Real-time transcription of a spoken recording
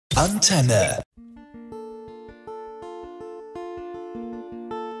Antenne.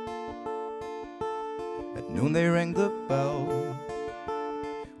 At noon they rang the bell.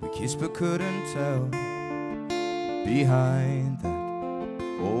 We kissed but couldn't tell. Behind that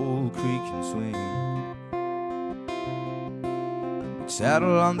old creaking swing, we'd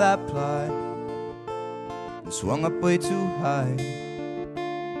saddle on that ply and swung up way too high,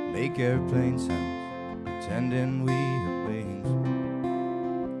 make airplane sounds, pretending we had wings.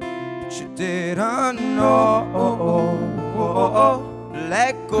 But you didn't know,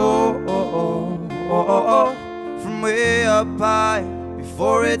 let go from way up high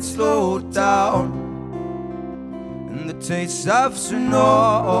before it slowed down. And the taste of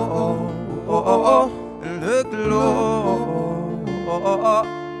snow and the glow,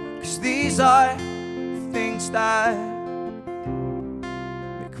 'cause these are things that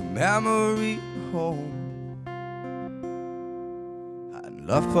make a memory home. And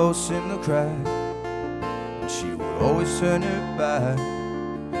love posts in the crack, and she would always turn her back,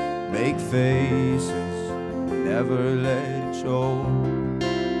 make faces, never let it show.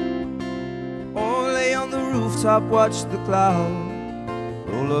 Oh, lay on the rooftop, watch the cloud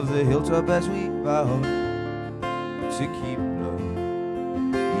roll over the hilltop as we vowed to keep love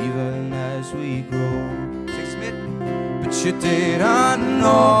even as we grow. But you didn't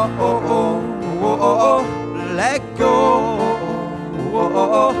know, let go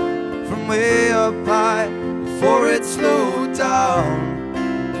from way up high before it slowed down.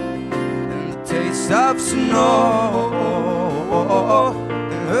 And the taste of snow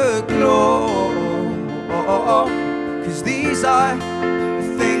and her glow, 'cause these are the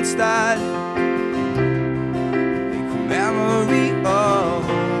things that make a memory of.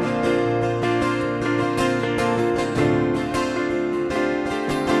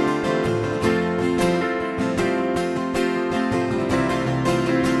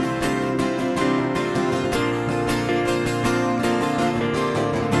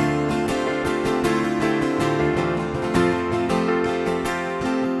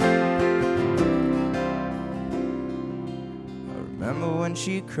 When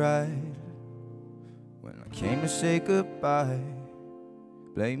she cried, when I came to say goodbye,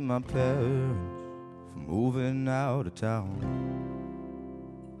 blame my parents for moving out of town.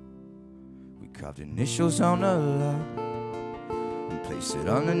 We carved initials on a lock and placed it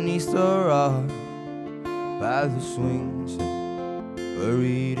underneath the rock by the swingset,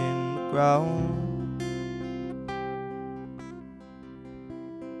 buried in the ground.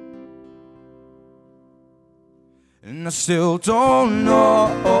 And I still don't know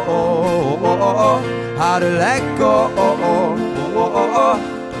how to let go of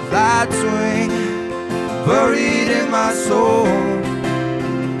that swing buried in my soul.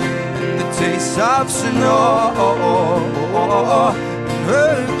 And the taste of snow and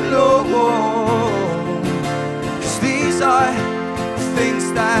her glow, 'cause these are the things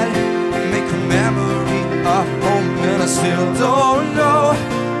that make a memory of home. And I still don't know.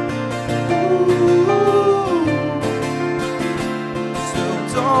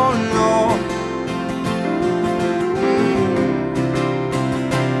 Don't know.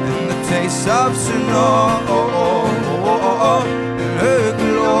 And the taste of snow and her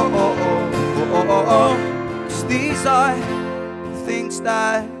glow, 'cause these are things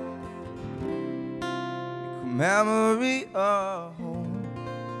that make a memory of home.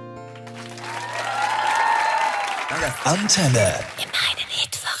 Antenne. Im einen Hit.